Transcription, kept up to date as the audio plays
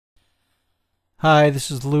Hi, this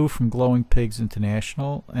is Lou from Glowing Pigs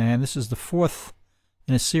International, and this is the fourth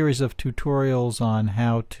in a series of tutorials on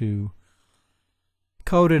how to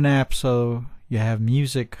code an app so you have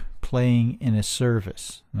music playing in a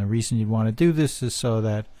service. And the reason you'd want to do this is so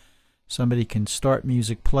that somebody can start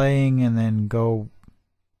music playing and then go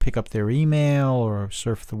pick up their email or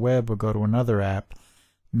surf the web or go to another app.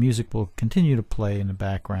 Music will continue to play in the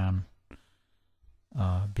background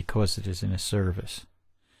because it is in a service.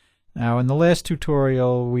 Now, in the last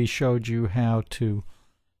tutorial we showed you how to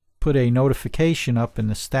put a notification up in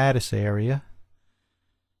the status area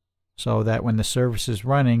so that when the service is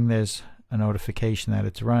running there's a notification that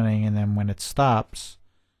it's running, and then when it stops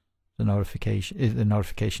the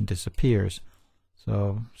notification disappears.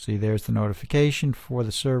 So see, there's the notification for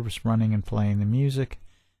the service running and playing the music,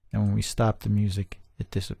 and when we stop the music it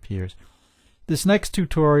disappears. This next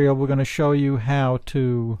tutorial we're going to show you how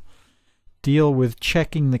to deal with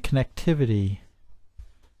checking the connectivity.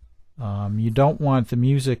 You don't want the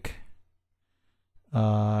music, you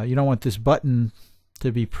don't want this button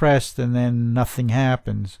to be pressed and then nothing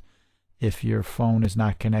happens if your phone is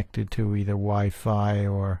not connected to either Wi-Fi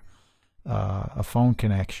or a phone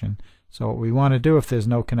connection. So what we want to do if there's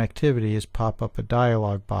no connectivity is pop up a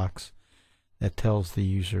dialog box that tells the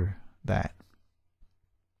user that.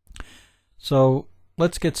 So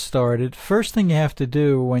let's get started. First thing you have to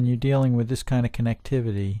do when you're dealing with this kind of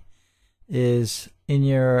connectivity is in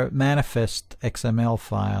your manifest XML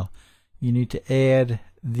file you need to add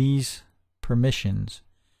these permissions,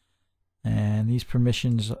 and these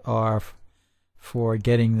permissions are for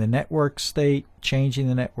getting the network state, changing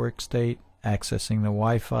the network state, accessing the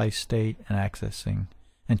Wi-Fi state, and accessing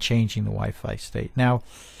and changing the Wi-Fi state. Now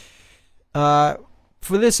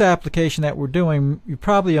for this application that we're doing, you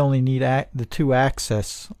probably only need the two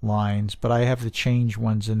access lines, but I have the change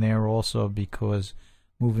ones in there also because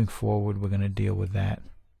moving forward we're going to deal with that.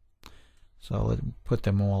 So let's put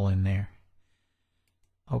them all in there.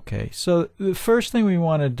 Okay, so the first thing we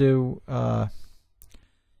want to do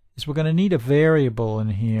is we're going to need a variable in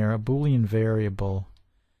here, a Boolean variable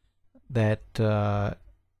that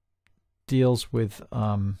deals with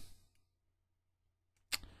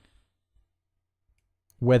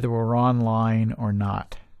whether we're online or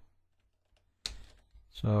not.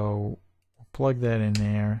 So we'll plug that in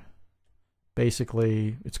there.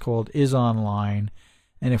 Basically it's called isOnline,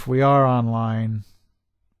 and if we are online,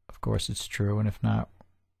 of course it's true, and if not,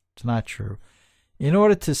 it's not true. In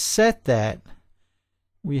order to set that,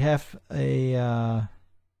 we have a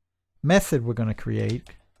method we're going to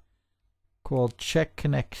create called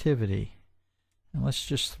checkConnectivity, and let's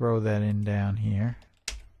just throw that in down here.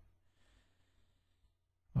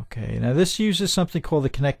 Okay, now this uses something called the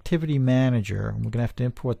Connectivity Manager, and we're going to have to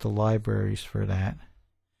import the libraries for that.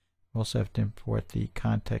 We also have to import the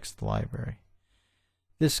context library.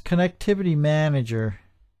 This Connectivity Manager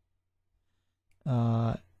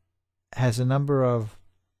has a number of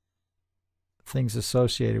things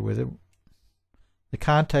associated with it. The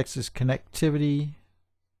context is connectivity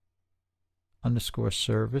underscore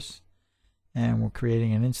service, and we're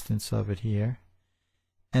creating an instance of it here.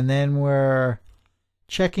 And then we're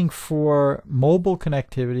checking for mobile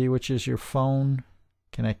connectivity, which is your phone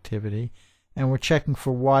connectivity, and we're checking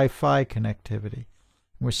for Wi-Fi connectivity.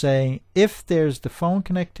 We're saying if there's the phone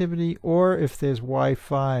connectivity or if there's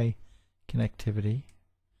Wi-Fi connectivity,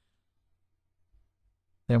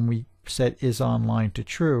 then we set isOnline to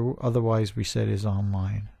true, otherwise we set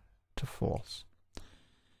isOnline to false.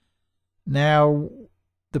 Now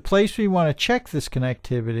the place we want to check this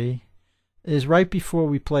connectivity is right before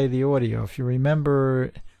we play the audio. If you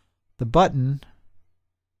remember, the button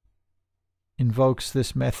invokes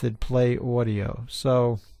this method play audio.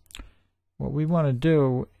 So what we want to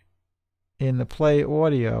do in the play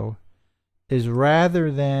audio is, rather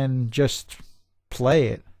than just play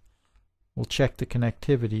it, we'll check the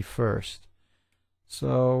connectivity first.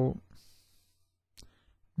 So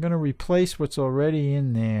I'm going to replace what's already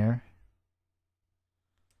in there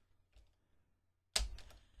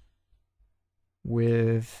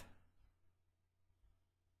with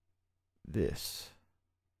this.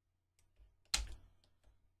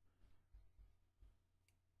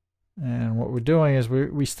 And what we're doing is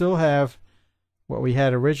we still have what we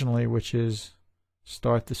had originally, which is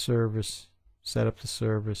start the service, set up the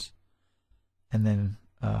service, and then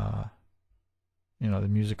the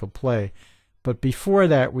music will play. But before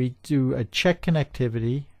that we do a check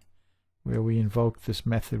connectivity where we invoke this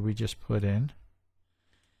method we just put in,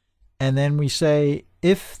 and then we say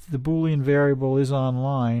if the Boolean variable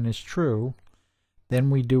isOnline is true, then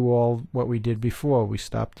we do all what we did before. We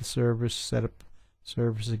stop the service, set up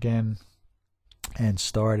service again, and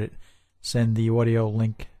start it. send the audio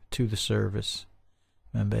link to the service.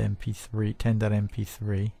 Remember, MP3,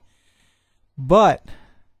 10.mp3. But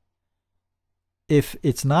if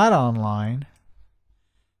it's not online,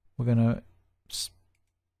 we're going to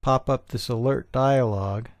pop up this alert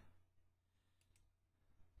dialog,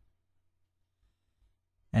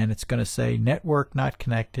 and it's going to say network not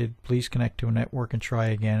connected, please connect to a network and try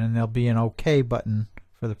again, and there'll be an OK button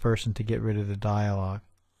for the person to get rid of the dialog.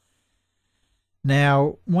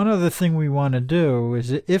 Now, one other thing we want to do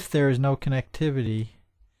is, if there is no connectivity,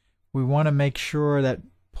 we want to make sure that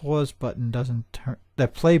pause button doesn't turn,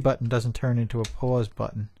 that play button doesn't turn into a pause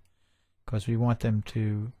button, because we want them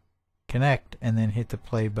to connect and then hit the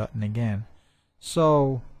play button again.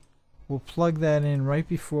 So we'll plug that in right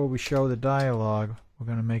before we show the dialog. We're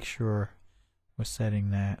going to make sure we're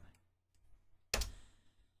setting that.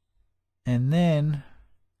 And then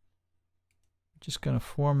just going to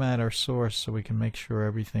format our source so we can make sure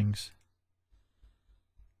everything's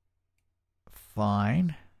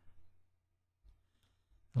fine.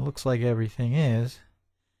 It looks like everything is.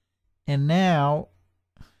 And now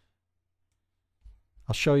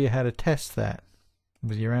I'll show you how to test that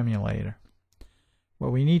with your emulator.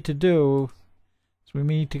 What we need to do is we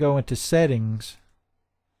need to go into settings.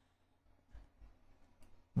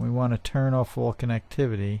 We want to turn off all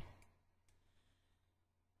connectivity.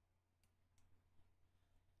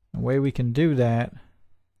 The way we can do that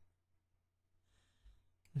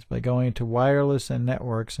is by going into wireless and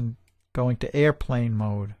networks and going to airplane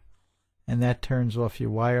mode, and that turns off your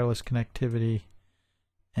wireless connectivity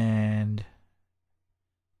and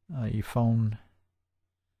your phone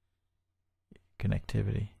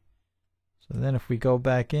connectivity. So then if we go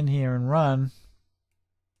back in here and run,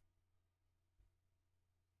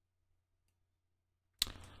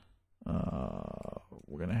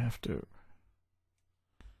 we're going to have to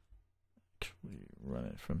actually run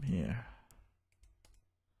it from here.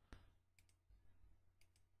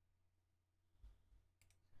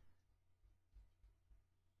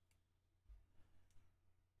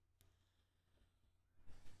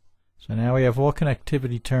 So now we have all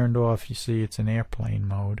connectivity turned off. You see it's in airplane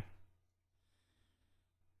mode.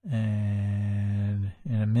 And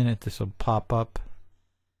in a minute this will pop up.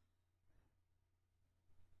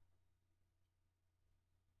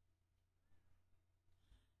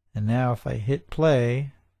 And now if I hit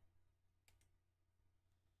play,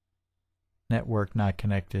 network not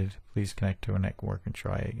connected, please connect to a network and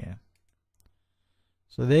try again.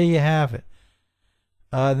 So there you have it.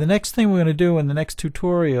 The next thing we're going to do in the next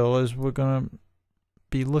tutorial is we're going to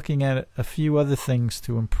be looking at a few other things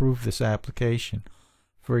to improve this application.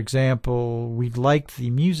 For example, we'd like the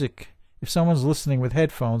music, if someone's listening with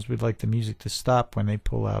headphones, we'd like the music to stop when they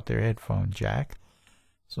pull out their headphone jack.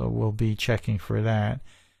 So we'll be checking for that.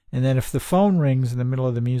 And then if the phone rings in the middle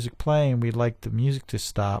of the music playing, we'd like the music to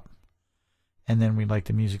stop. And then we'd like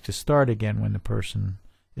the music to start again when the person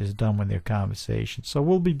is done with their conversation. So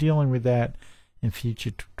we'll be dealing with that in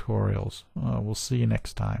future tutorials. We'll see you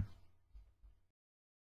next time.